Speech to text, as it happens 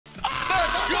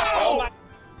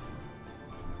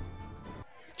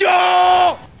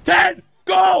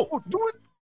No! Do it!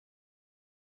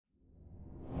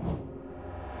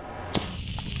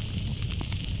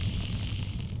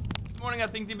 Good morning, I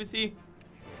think, DBC.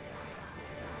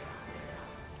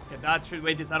 Okay, that should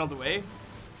wait this out of the way.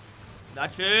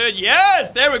 That should...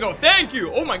 Yes! There we go. Thank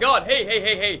you. Oh my god. Hey, hey,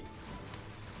 hey, hey.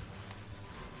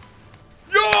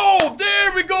 Yo!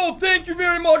 There we go. Thank you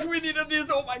very much. We needed this.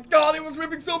 Oh my god. It was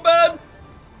ripping so bad.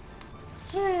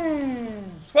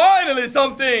 Finally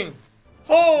something.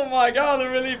 Oh my god. The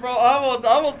relief, bro. I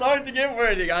was starting to get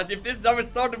worried, you guys. If this is how we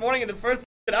start the morning in the first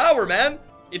hour, man.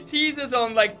 It teases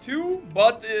on like 2,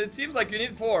 but it seems like you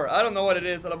need 4. I don't know what it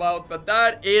is all about, but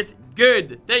that is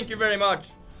good. Thank you very much.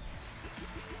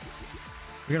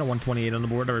 We got a 128 on the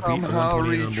board. I repeat, a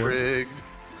 128 on the board.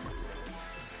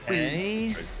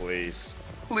 Please. Please.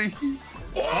 Please.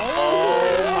 Oh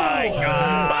my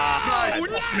god. Nice.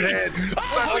 Nice.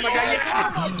 Oh my god,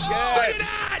 Yes.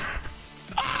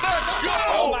 Let's go.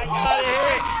 Oh my god,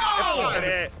 it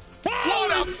hit.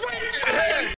 What a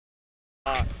freaking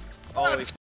hit. Holy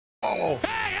Oh,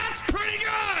 Hey, that's pretty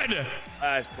good.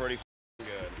 that's pretty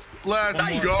good.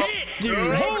 let's go. Hit,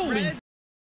 dude. Holy.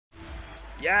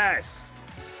 Yes.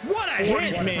 What a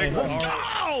hit, man. Let's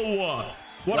go.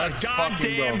 What Let's a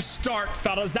goddamn go. start,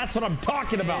 fellas. That's what I'm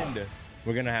talking about.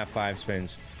 We're gonna have 5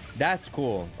 spins. That's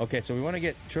cool. Okay, so we want to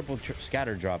get triple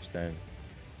scatter drops then.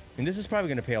 And this is probably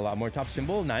gonna pay a lot more. Top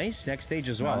symbol, nice. Next stage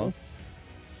as well.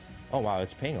 Oh wow,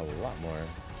 it's paying a lot more.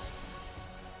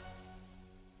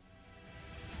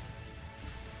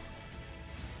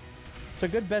 It's a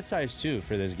good bet size too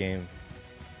for this game.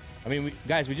 I mean,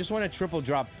 guys, we just want to triple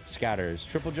drop scatters.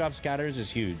 Triple drop scatters is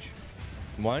huge.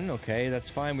 1, okay, that's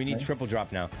fine. We need triple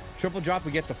drop now. Triple drop,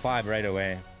 we get the 5 right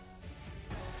away.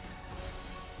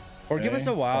 Or give us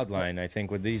a wild line. I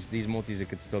think with these multis, it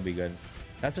could still be good.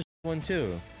 That's a one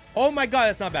too. Oh my god,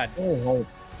 that's not bad. Oh,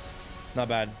 Not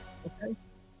bad. okay.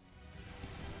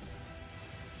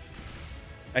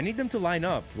 I need them to line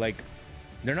up. Like,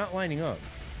 they're not lining up.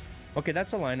 Okay,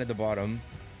 that's a line at the bottom.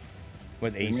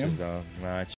 With aces, though.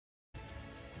 Nah,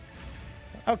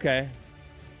 okay.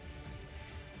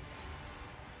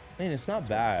 I mean, it's not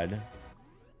bad.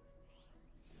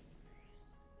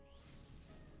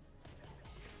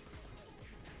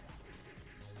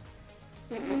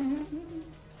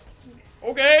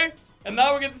 Okay. And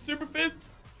now we get the super fist.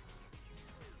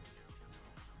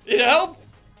 It helped.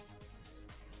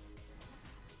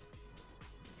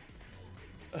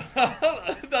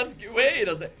 That's good. Wait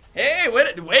a second. Hey,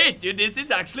 wait, dude. This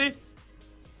is actually...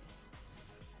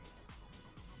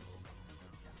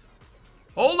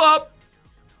 Hold up.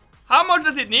 How much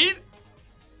does it need?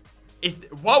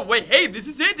 Wow, wait, hey, this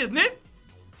is it, isn't it?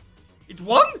 It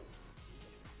won?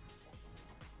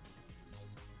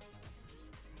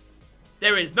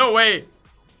 There is no way.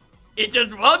 It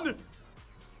just won?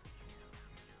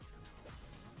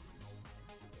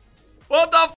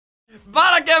 What the f?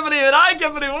 But I can't believe it. I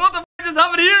can't believe it. What the f just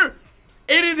happened here?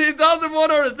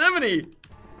 83,170.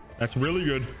 That's really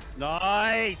good.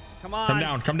 Nice. Come on. Come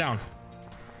down. Come down.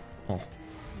 Oh.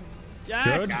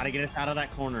 Yes. Good. Gotta get us out of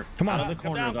that corner. Come on. Out of the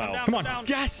corner, though. Come on.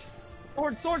 Yes.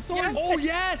 Sword. Yes. Oh,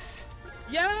 yes.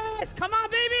 Yes. Come on,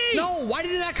 baby. No, why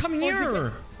did that come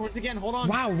here? Swords again. Hold on.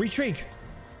 Wow, retrig.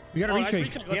 We got a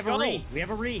retrig. We have a re. We have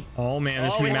a re. Oh, man,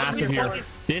 this could be massive here.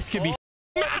 This could be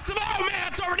Massive! Oh man,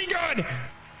 it's already good!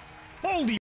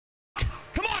 Holy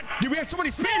come on! Dude, we have so many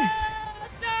spins!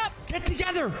 Get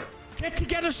together! Get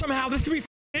together somehow! This could be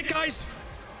it, guys!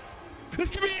 This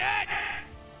could be it!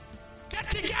 Get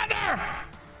together!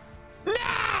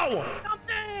 Now!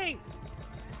 Something!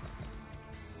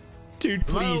 Dude,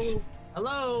 please.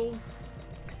 Hello?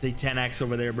 The 10x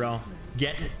over there, bro.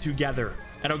 Get together.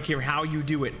 I don't care how you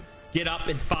do it. Get up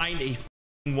and find a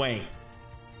way.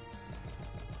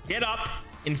 Get up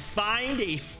and find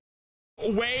a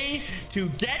way to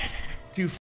get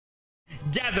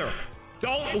together.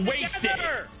 Don't waste it.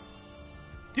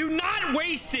 Do not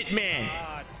waste it, man.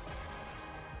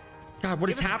 God, what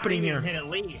is happening here? Hit at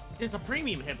least. Just a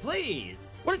premium hit, please.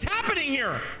 What is happening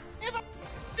here? Give a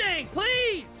thing,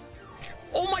 please.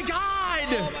 Oh my God!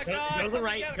 Oh my God. Go to the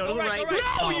right. Go to the right.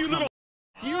 No, you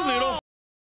little.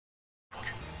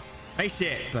 Nice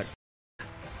hit, but.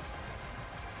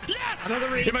 Yes!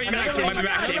 It might be max. It might be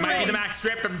max. It might be the max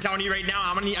strip. I'm telling you right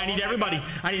now. I need everybody.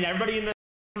 I need everybody in the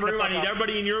room. I need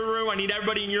everybody in your room. I need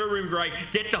everybody in your room. Right?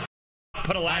 Get the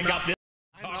put a lag up. This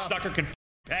cocksucker can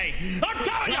pay. I'm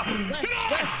telling you.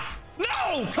 Come on!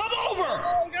 No! Come over!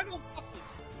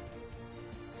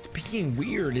 It's being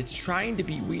weird. It's trying to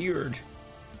be weird.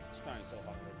 It's trying so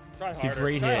hard. Try It's a harder.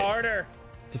 great Try hit. harder.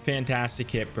 It's a fantastic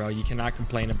hit, bro. You cannot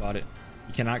complain about it.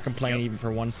 You cannot complain even for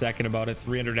 1 second about it.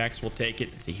 300x will take it.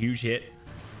 It's a huge hit.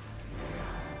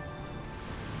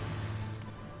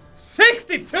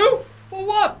 22? For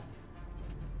what?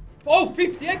 Oh,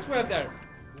 50x we have there.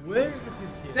 Where's the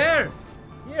 50? There.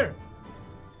 Here.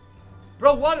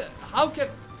 Bro, what? How can...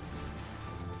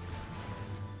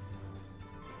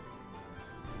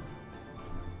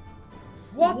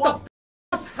 What the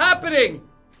f is happening?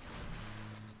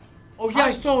 Oh yeah,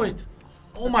 I saw it.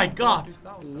 Oh my god.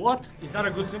 What? Is that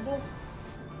a good symbol?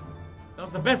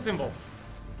 That's the best symbol.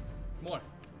 More.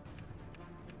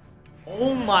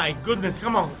 Oh my goodness.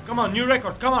 Come on. Come on. New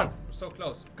record. Come on. We're so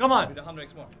close. Come on. With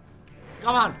 100x more.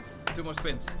 Come on. 2 more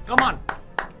spins. Come on.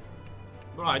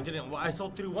 Bro, I didn't. I saw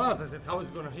 3 wilds. I said, how is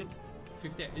it gonna hit?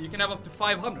 50. You can have up to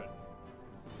 500.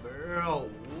 Bro.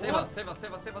 Save us, save us,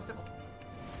 save us, save us, save us.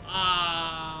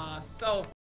 Ah, so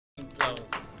close.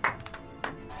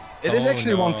 It is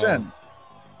actually no. 110.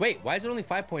 Wait, why is it only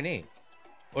 5.8?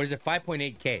 Or is it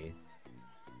 5.8K?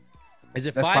 Is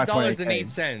it That's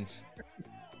 $5.08?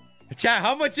 Chat,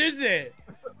 how much is it?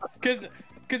 Cause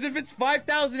if it's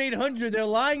 5,800, they're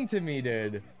lying to me,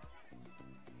 dude.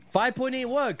 5.8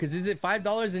 what? Cause is it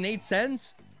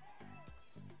 $5.08?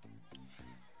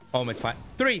 Oh, it's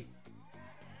 3.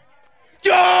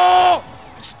 Yo!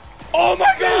 Oh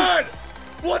my god!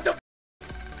 What the?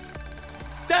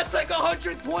 That's like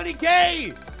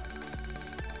 120K!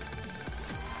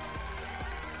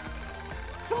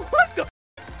 What the?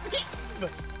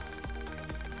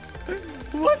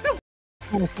 What the?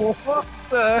 What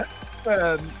the?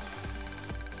 Man.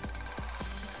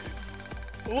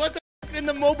 What the in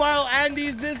the mobile Andy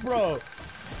is this, bro?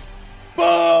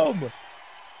 Boom!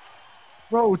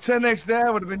 Bro, 10x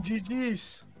there would have been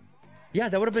GG's. Yeah,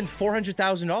 that would have been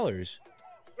 $400,000.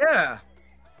 Yeah.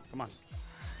 Come on.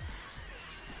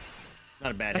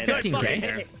 Not a bad hit.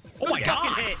 15K. Oh my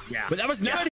god. Hit. Yeah. But that was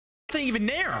nothing even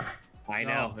there. I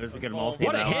know. It was a good multi.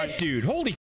 What a hit, dude.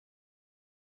 Holy.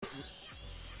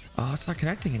 Oh, it's not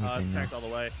connecting anything. It's now. connected all the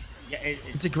way. Yeah,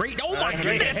 It's a great. Oh my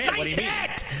great goodness! hit. What Nice do you mean?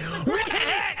 hit! What a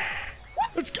hit!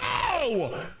 Let's go!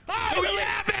 Oh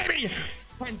yeah, baby!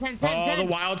 10. Oh, the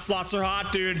wild slots are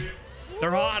hot, dude.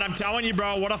 They're hot. I'm telling you,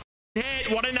 bro. What a hit!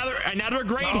 What another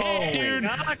great hit, dude.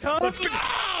 Let's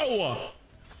go!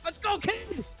 Let's go,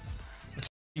 kid! Let's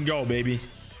go, baby.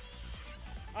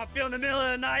 I'm feeling the middle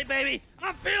of the night, baby.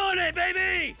 I'm feeling it,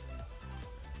 baby.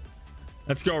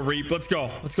 Let's go, Reap. Let's go.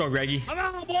 Let's go, Greggy. Come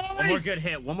on, boys. One more good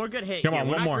hit. One more good hit. Come on,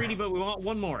 we're one not more. greedy, but we want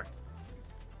one more.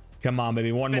 Come on,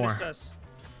 baby. One more. Finish us.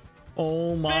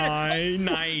 Oh my,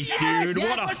 nice, dude.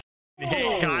 What a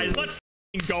hit, guys. Let's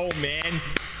go, man.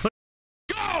 Let's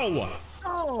go.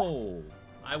 Oh.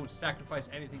 I would sacrifice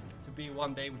anything to be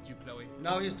one day with you, Chloe.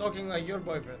 Now he's talking like your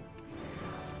boyfriend.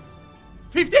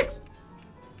 50x!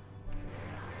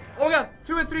 Oh my god,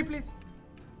 2 and 3, please.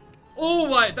 Oh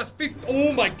my, that's 50.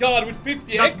 Oh my god, with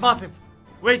 50x. That's massive.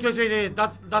 Wait.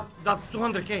 That's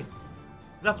 200K.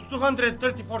 That's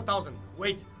 234,000.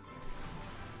 Wait.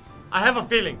 I have a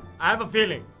feeling.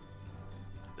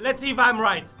 Let's see if I'm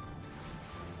right.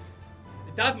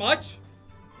 That much?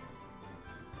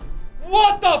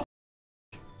 What the?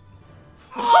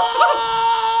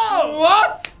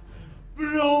 What?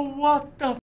 Bro, what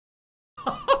the?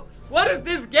 What is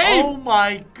this game? Oh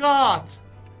my god.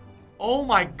 Oh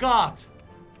my god.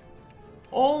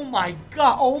 Oh my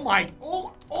god.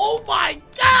 Oh my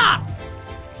god.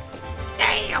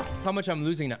 Damn. How much I'm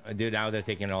losing now? Dude, now they're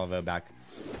taking all of it back.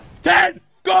 10!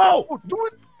 Go! Do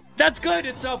it! That's good.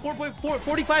 It's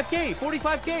 45K.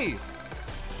 45K.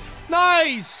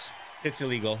 Nice! It's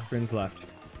illegal. Spins left.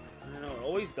 I know, it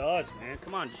always does, man.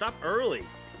 Come on, stop early.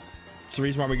 It's the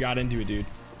reason why we got into it, dude.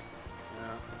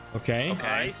 Yeah. Okay.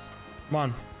 Nice. Come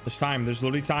on. There's time. There's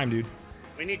literally time, dude.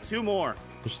 We need 2 more.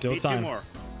 There's still Need time. 2 more.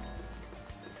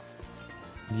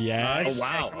 Yes. Oh,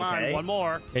 wow. Come on, one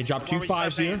more. They dropped 2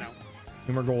 5s here.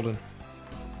 And we're golden.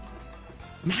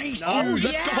 Nice, No, dude.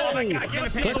 Let's yeah. go. Oh my God,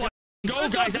 Let's go,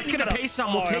 guys. That's going to pay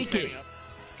some. We'll take it.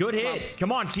 Good hit.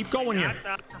 Come on. Keep going here.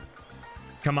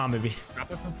 Come on, baby. Drop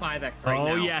us some 5x right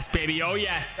now. Oh, yes, baby. Oh,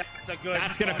 yes.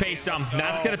 That's going to pay some.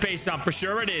 That's going to pay some. For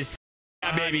sure it is.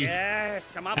 Yeah, baby. Yes.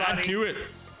 Come on, Add buddy. to it.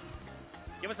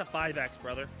 Give us a 5x,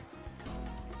 brother.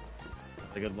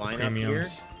 It's a good lineup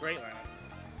Premiums. here. Great lineup.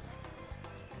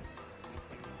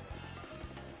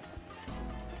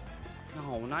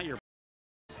 No, not your.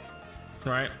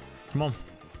 All right. Come on.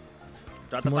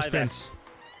 Drop Two the more 5x. spins.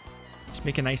 Just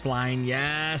make a nice line.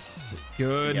 Yes.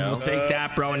 Good. Yep. We'll take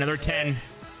that, bro. Another 10.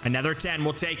 Another 10.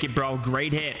 We'll take it, bro.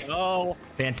 Great hit. Oh,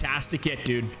 Fantastic hit,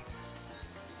 dude.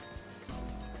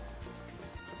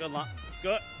 good luck.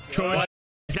 Good. Good.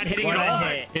 Is that hitting What at a all?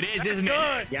 hit. It is, isn't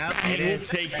Good. it? Yep, Bang, it we'll is.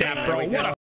 take that, bro. What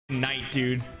a night,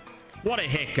 dude. What a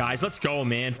hit, guys. Let's go,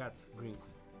 man. Cats, greens.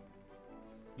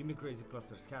 Give me crazy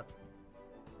clusters, cats.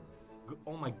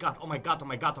 Oh my god, oh my god, oh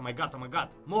my god, oh my god, oh my god.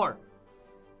 More.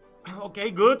 Okay,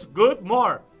 good, good,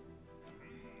 more.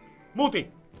 Multi.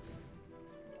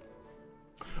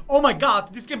 Oh my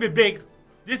god, this can be big.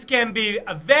 This can be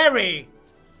a very,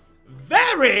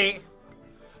 very,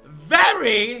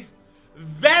 very,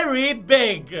 very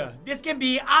big. This can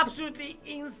be absolutely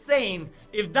insane.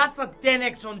 If that's a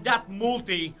 10x on that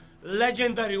multi,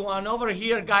 legendary one over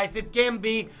here, guys, it can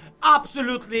be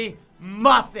absolutely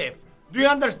massive. Do you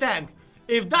understand?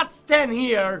 If that's 10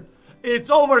 here, it's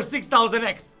over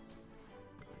 6,000x.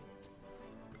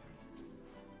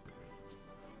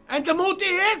 And the multi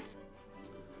is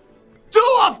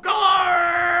 2, of course!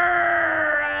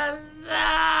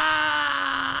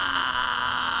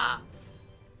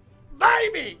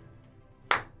 Baby!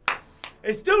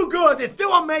 It's too good, it's too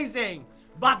amazing.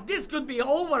 But this could be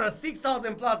over a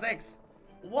 6,000 plus X.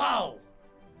 Wow.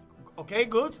 Okay,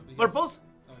 good. Purpose?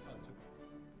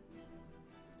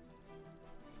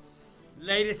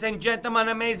 Ladies and gentlemen,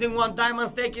 amazing one. Diamond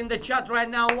stake in the chat right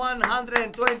now,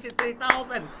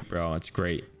 123,000. Bro, it's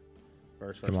great.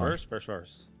 First. Oh my God!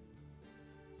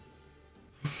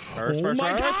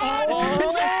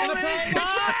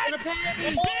 It's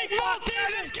big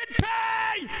multis! Let's get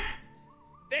paid!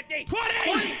 50.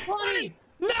 20!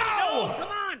 No! Come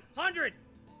on. 100.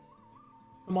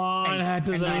 Come on, that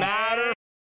doesn't matter.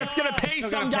 It's gonna pay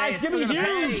some guys. It's gonna be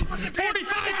huge.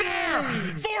 45 there!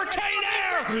 4K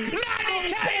there!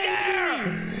 90K there!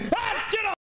 That's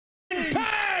gonna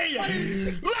pay!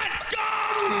 Let's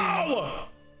go!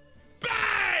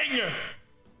 Bang!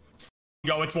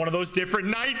 Go, it's one of those different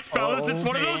nights, fellas. It's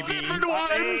one of those different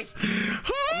ones.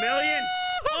 $1 million.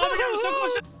 Oh my god, we're so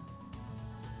close to...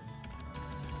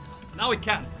 Now it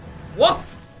can't. What?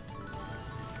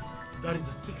 That is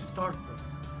a 6 starter.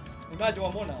 Imagine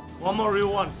one more now. One more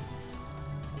real one.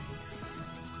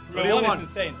 Real one is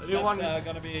insane. Real That's one.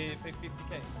 gonna be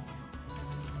 50k.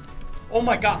 Oh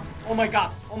my god. Oh my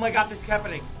god. Oh my god, this is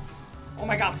happening. Oh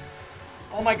my god.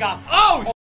 Oh my god. Oh!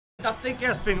 That thing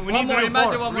has been. We One need more, real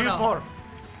imagine 4. one more Real now. 4.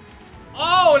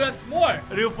 Oh, that's more.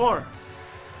 Real 4.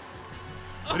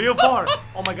 Real 4.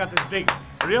 Oh my god, that's big.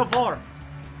 Real 4.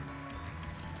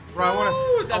 Bro, I wanna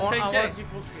Ooh, see. that's I wanna 10K. see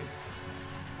full screen.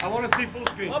 I wanna see full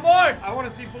screen. One more. I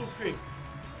wanna see full screen.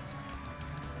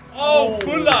 Oh,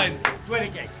 full line.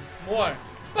 20k. More.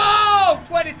 Boom!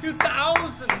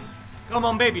 22,000. Come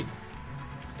on, baby.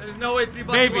 There's no way 3 Baby.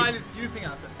 buzzing wild is using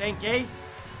us. 10k.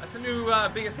 That's the new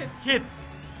biggest hit. Hit.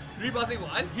 3 buzzing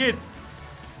wild. Hit.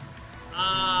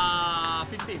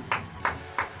 15.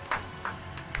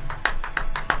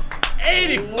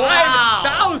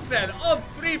 85,000 on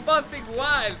 3 buzzing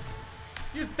wild.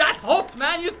 Use that hot,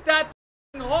 man. Use that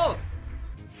hot.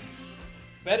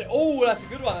 But oh, that's a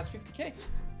good one. That's 50k.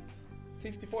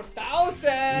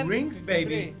 54,000. Rings,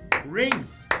 baby.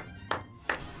 Rings.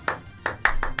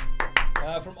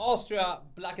 From Austria,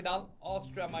 Blackedan.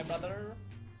 Austria, my brother.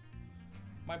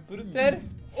 My brother.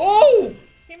 Oh!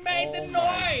 He made the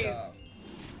noise!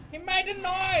 He made the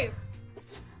noise!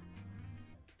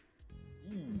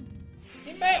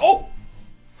 He made. Oh!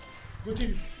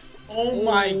 Oh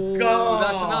my god.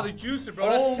 That's another juicer, bro.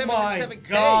 Oh That's my 77k.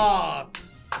 god.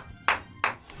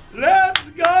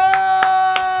 Let's go!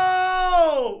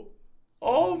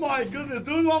 Oh my goodness.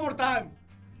 Do it one more time.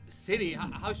 City,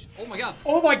 oh my god.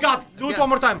 Oh my god. Do it Again. one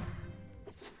more time.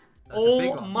 That's a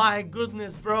big Oh one. my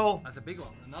goodness, bro. That's a big one.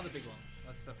 Another big one.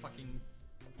 That's a fucking.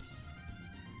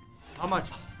 How much?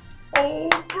 Oh,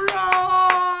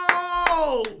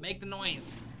 bro! Make the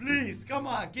noise. Please, come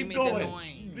on, keep me going. the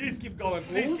noise. Please keep going.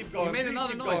 Please keep going. You made Please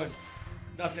another keep noise. going.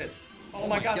 That's it. Oh, Oh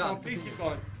my my god, God. no, please keep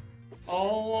going.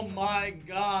 Oh my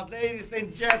god, ladies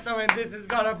and gentlemen, this is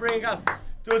gonna bring us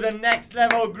to the next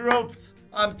level groups.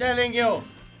 I'm telling you,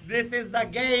 this is the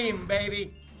game,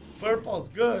 baby. Purple's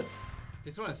good.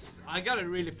 This one is. I got it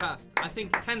really fast. I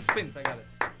think 10 spins I got it.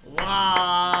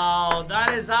 Wow,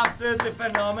 that is absolutely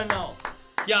phenomenal.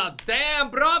 God damn,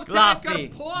 bro. Got a Classy,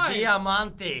 point.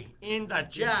 Diamante in the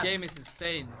This chat. game is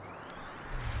insane.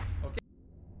 Okay.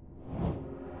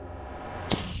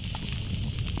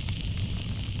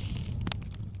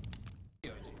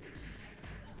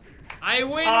 I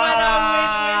win when I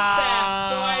win with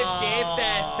them. 5 gave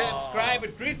that subscriber.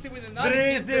 Drizzy with another.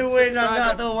 Drizzy win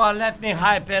another one. Let me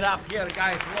hype it up here,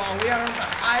 guys. Wow, we are on the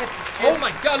hype. Oh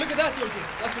my god, look at that, Yogi.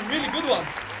 That's a really good one.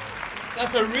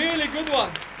 That's a really good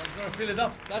one. I'm gonna fill it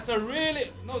up. That's a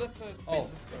really. No, that's a spin. Oh.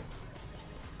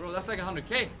 Bro, that's like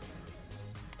 100k.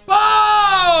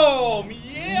 Boom!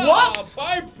 Yeah! What?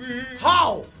 Baby!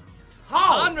 How?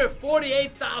 How?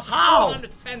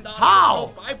 $148,410. How?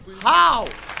 Oh, baby. How?